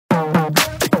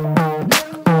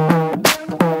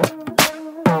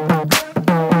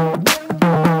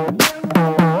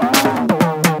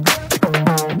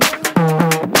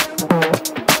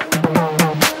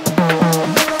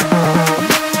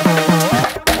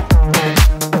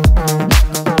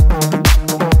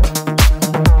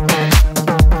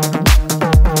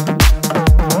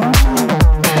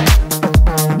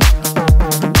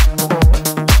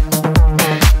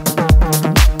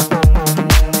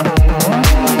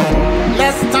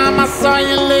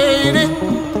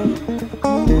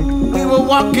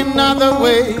walking other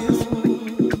ways.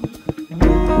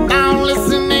 Now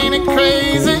listen, ain't it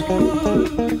crazy?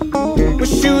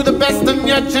 Wish you the best on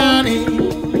your journey.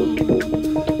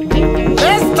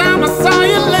 Last time I saw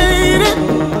you, lady,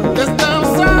 last time I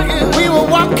saw you, we were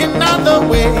walking other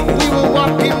ways. We were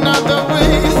walking other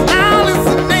ways. Now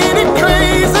listen, ain't it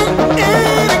crazy?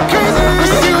 Ain't it crazy?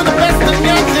 Wish you the best on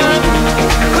your journey.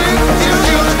 Wish you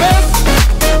the best.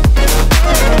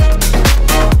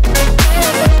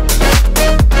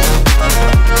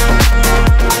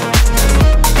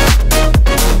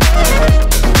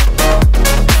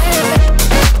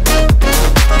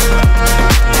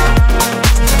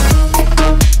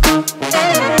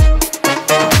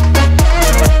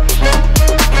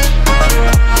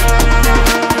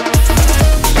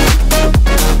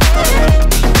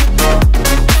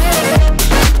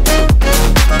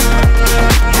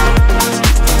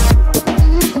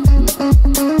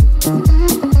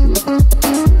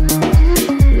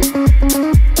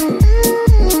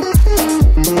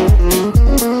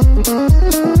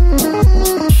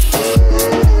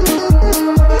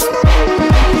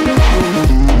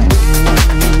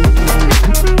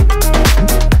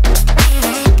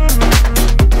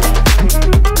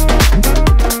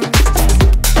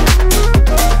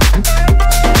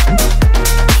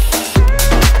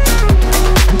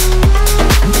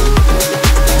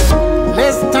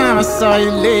 Saw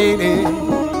you, lady,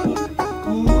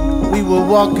 we were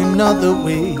walking other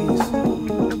ways.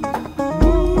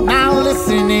 Now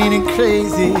listen, ain't it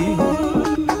crazy?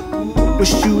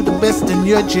 Wish you the best in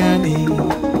your journey.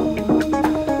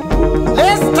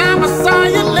 Last time I saw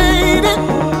you, lady,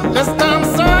 last time I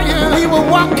saw you, we were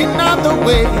walking other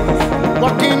ways,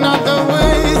 walking other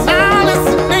ways. Now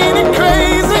listen, ain't it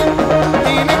crazy?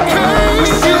 Ain't it crazy?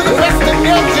 Wish you the best in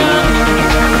your journey.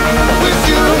 Wish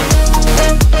you.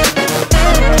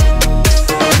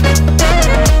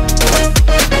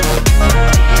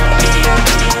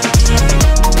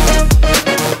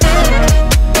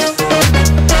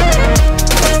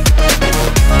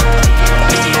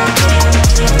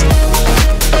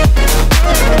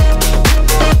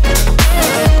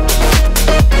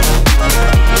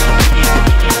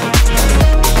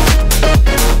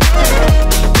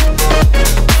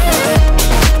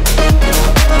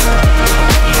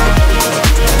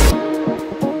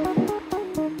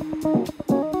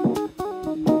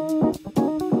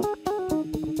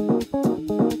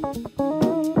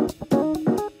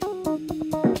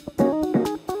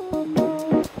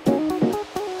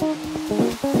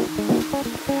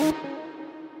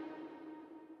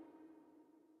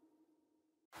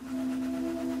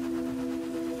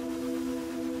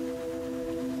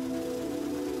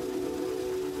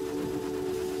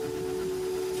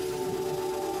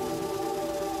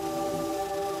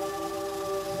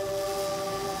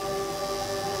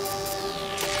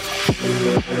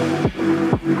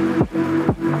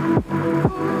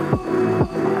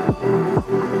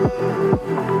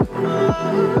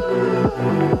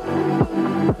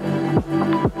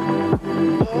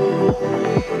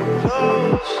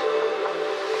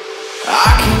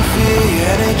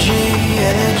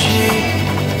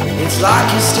 It's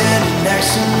like you're standing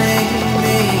next to me.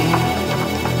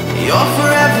 You're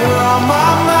forever on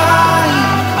my mind.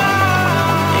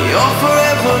 You're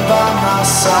forever by my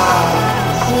side.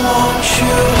 Won't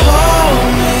you hold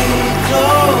me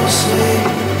closely?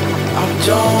 I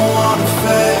don't wanna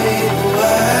fade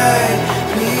away.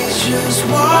 Please just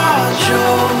watch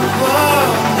over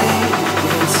me.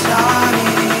 It's not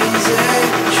easy.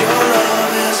 Your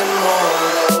love is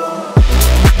immortal.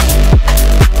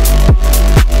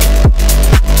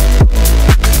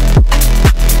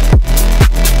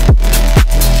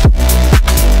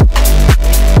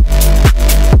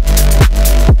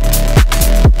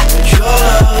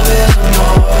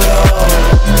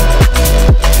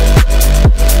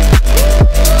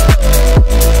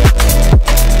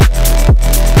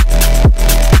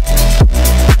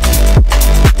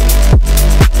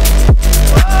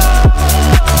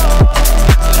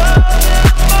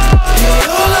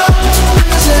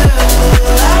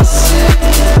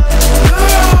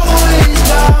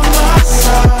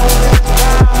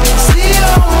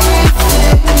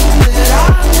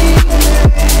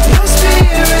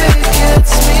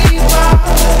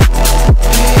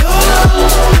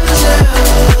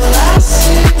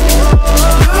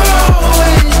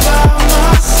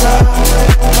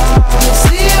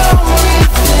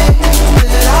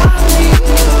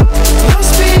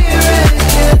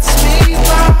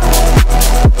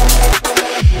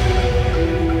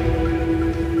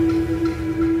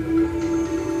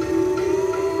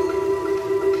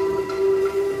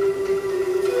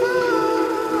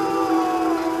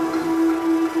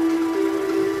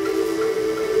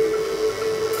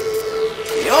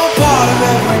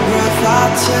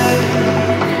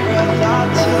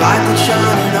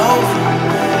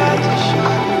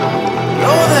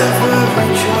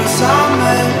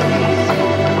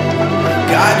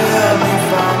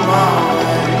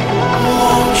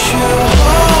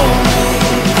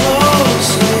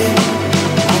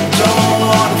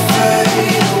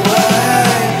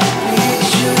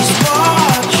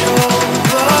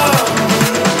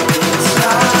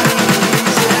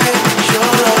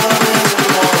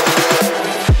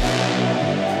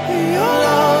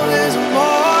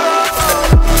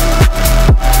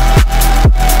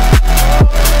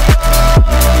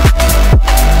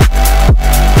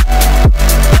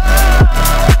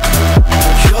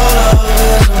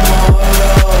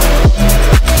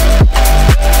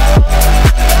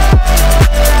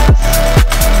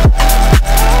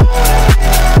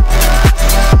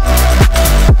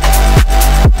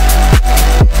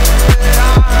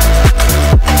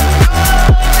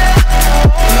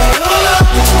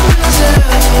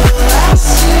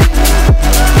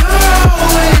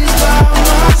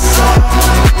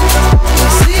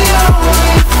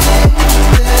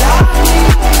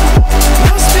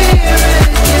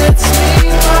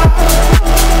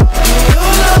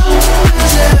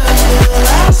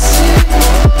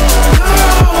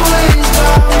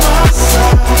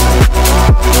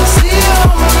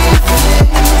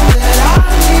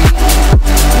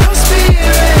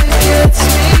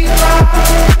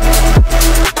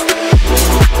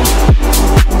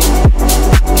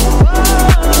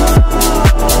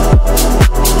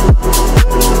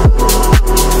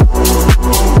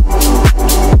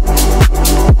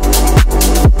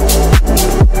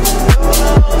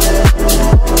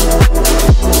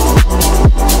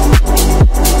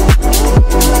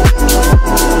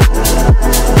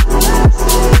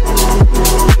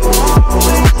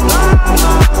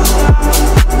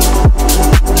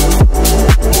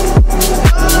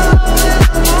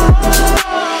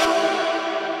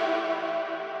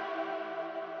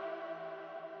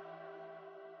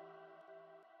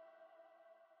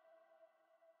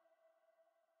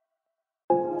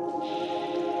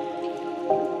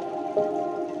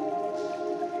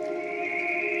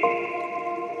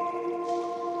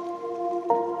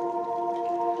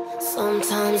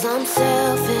 'Cause I'm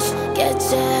selfish, get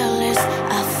jealous,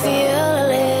 I feel a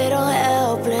little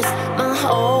helpless. My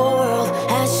whole world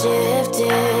has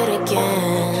shifted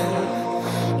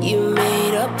again. You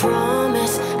made a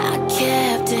promise, I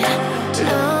kept it.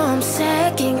 Now I'm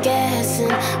second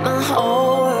guessing. My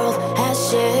whole world has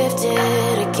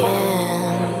shifted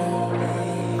again.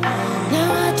 Now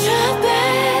I drive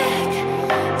back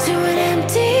to an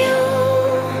empty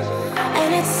home,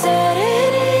 and it's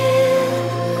setting in.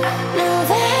 Now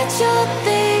that your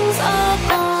things are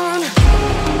gone,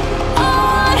 oh,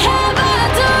 what have I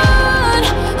done?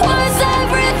 Was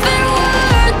everything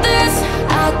worth this?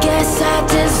 I guess I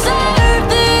deserve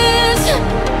this.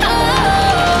 Oh,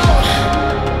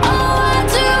 oh, why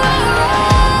do I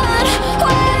run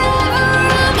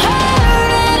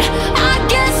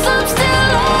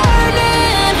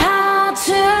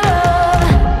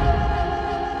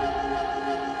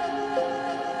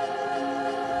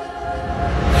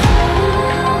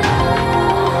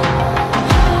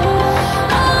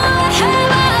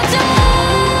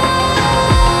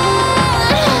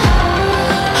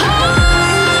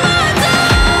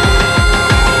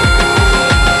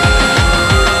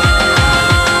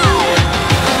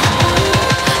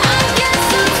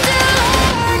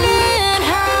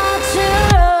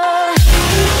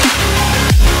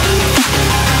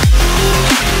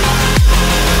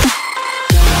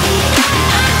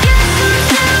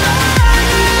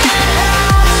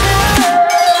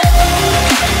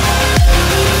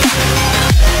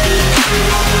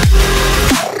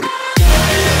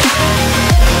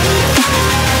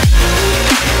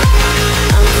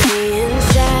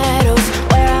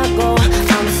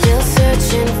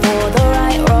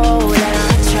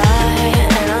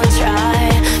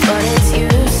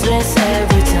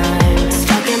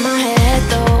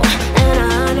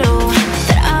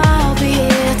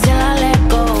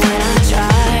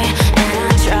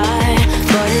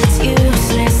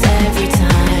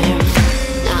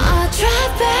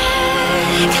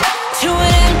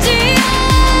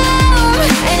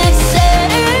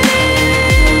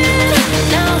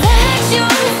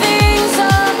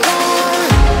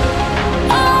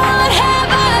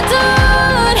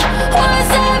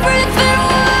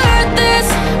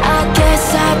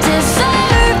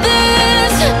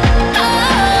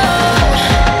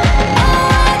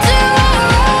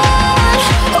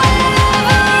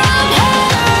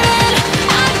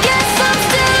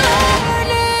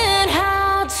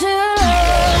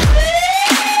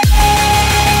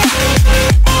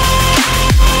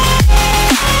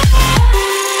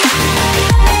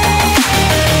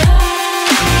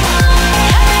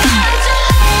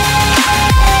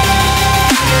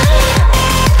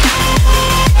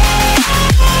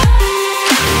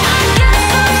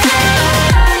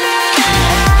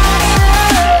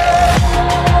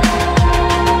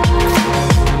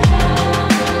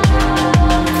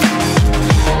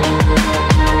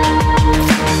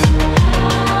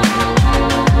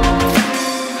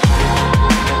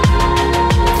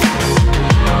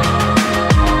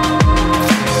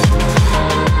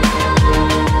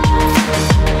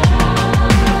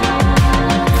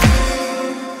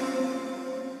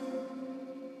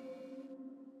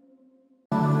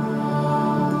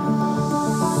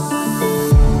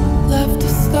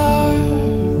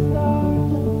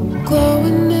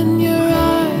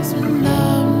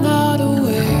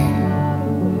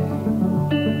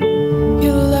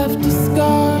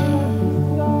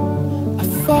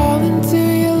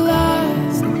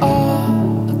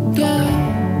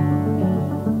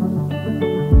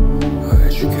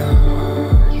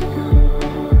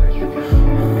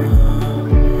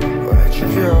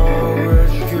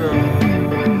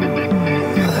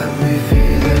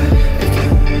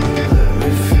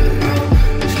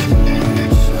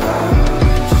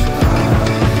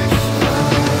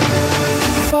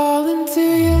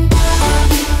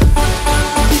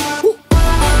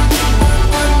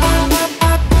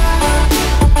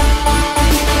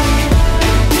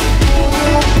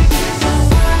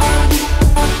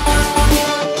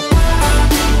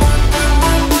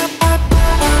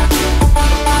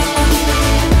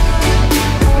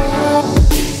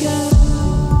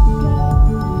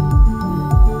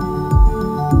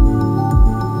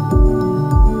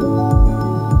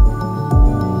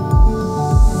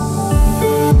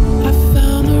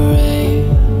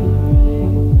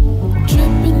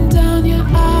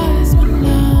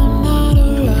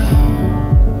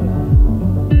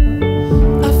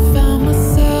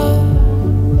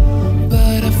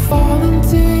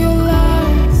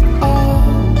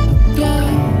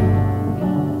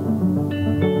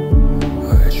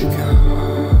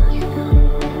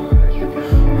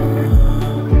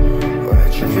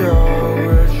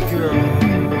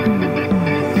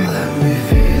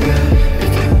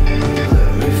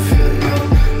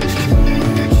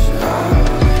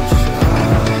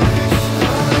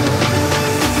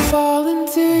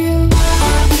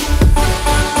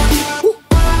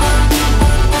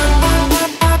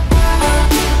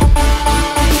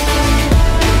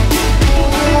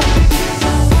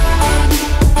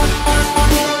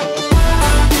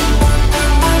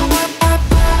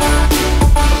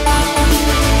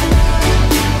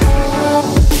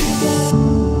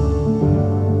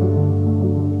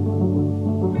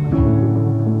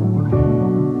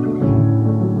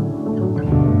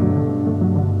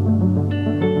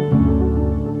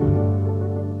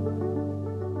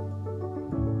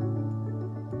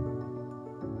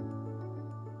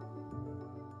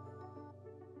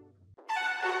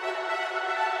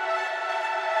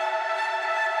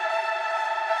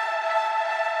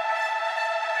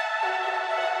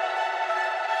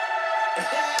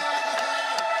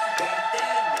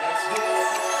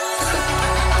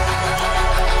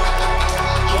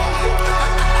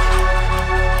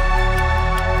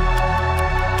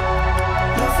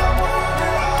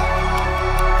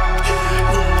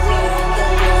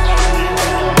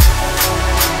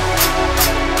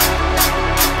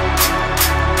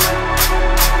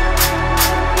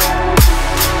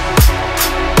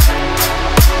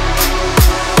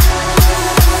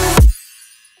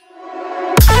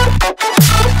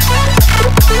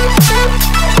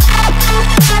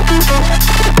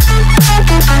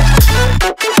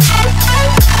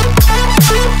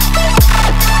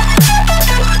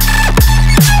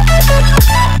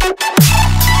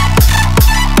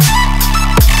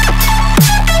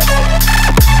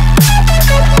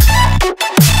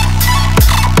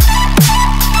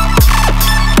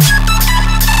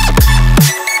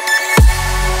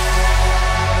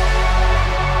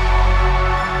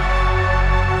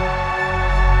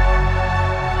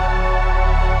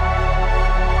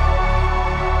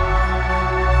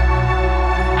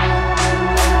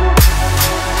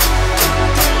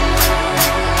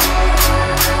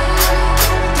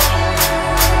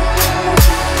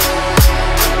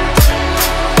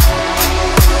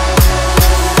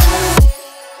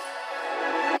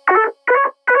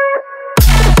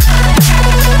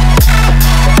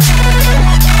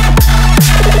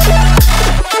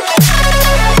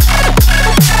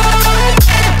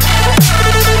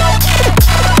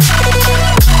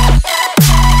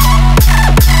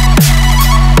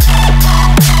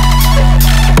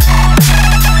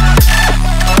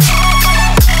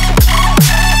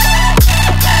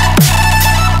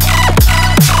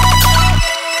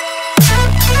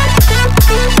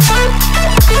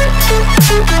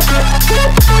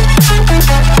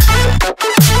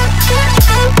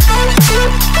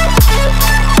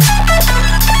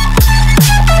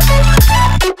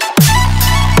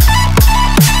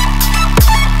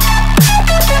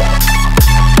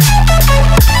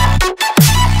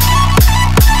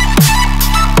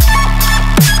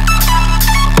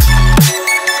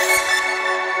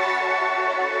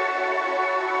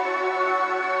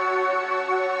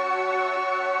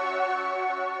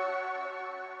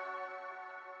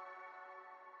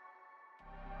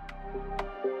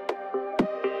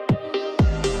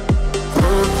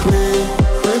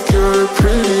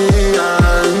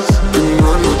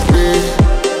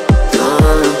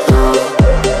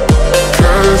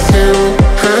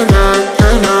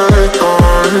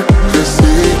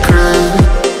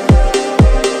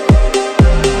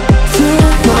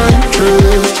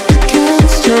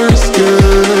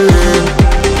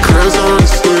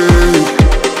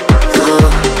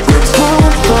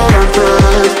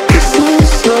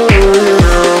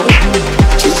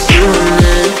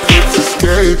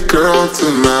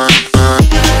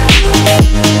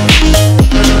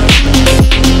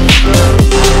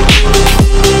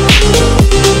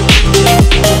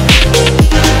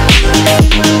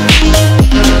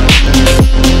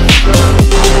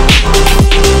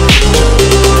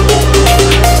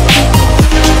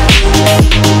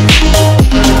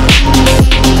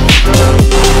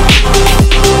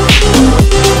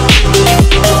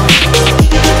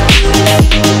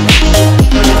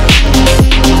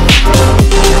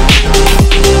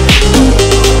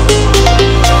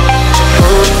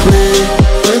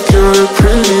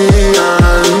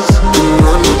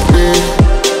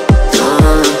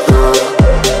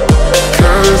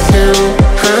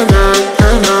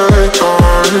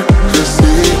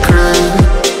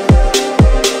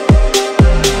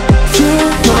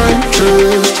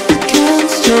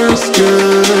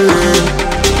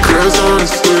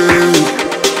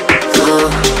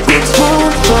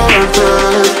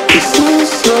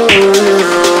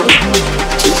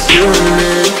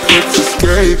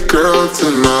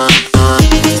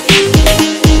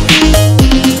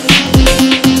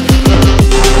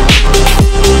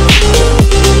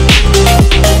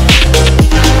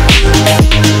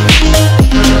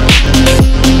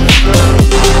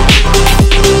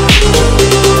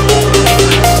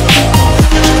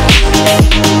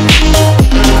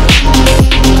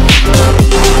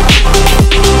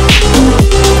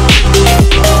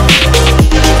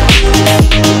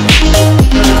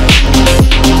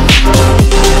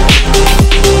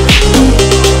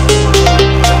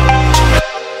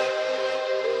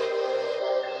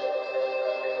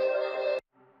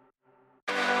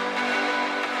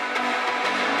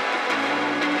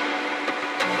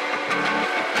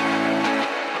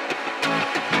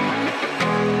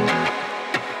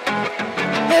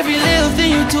Every little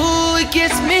thing you do, it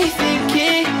gets me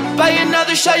thinking. By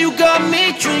another shot, you got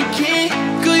me drinking.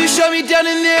 Girl, you shut me down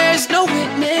and there's no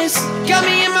witness. Got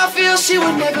me in my feels, she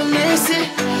would never listen.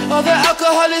 All the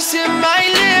alcohol is in my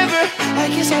liver. I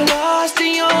guess I lost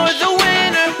and you're the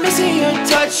winner. Missing your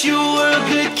touch, you were a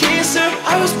good kisser.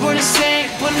 I was born a saint,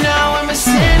 but now I'm a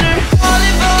sinner.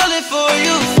 Falling for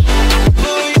you.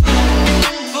 For you.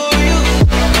 For you.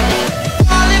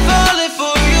 Falling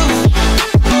for you.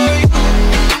 For you.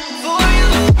 For you.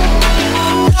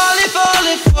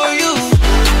 Falling for you.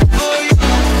 For you.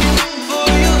 For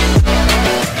you.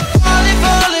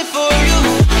 Falling for you.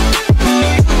 For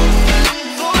you.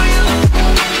 For you.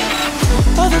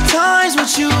 All the times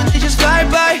with you, they just fly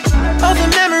by. All the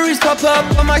memories pop up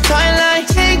on my timeline.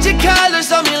 Change your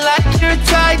colors on me like you're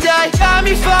tie-dye. Got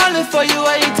me falling for you,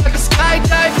 I ain't talking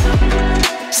skydive.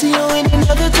 See you in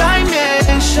another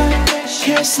dimension.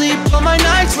 Can't sleep on my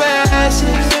night's rest.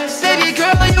 Baby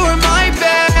girl, you were my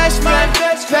best friend.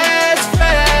 Best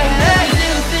friend. Every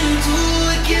little thing you do,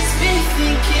 it gets me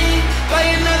thinking. By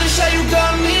another shot, you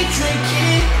got me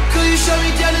drinking. Girl, you shut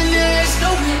me down and there's no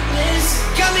witness.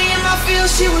 Got me in my feels,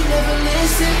 she would never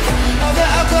listen. All the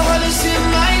alcohol is in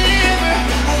my liver.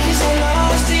 I guess I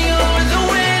lost and you're the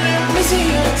winner. Missing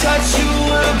your touch, you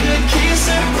were a good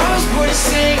kisser. I was born to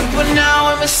sing, but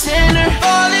now I'm a sinner.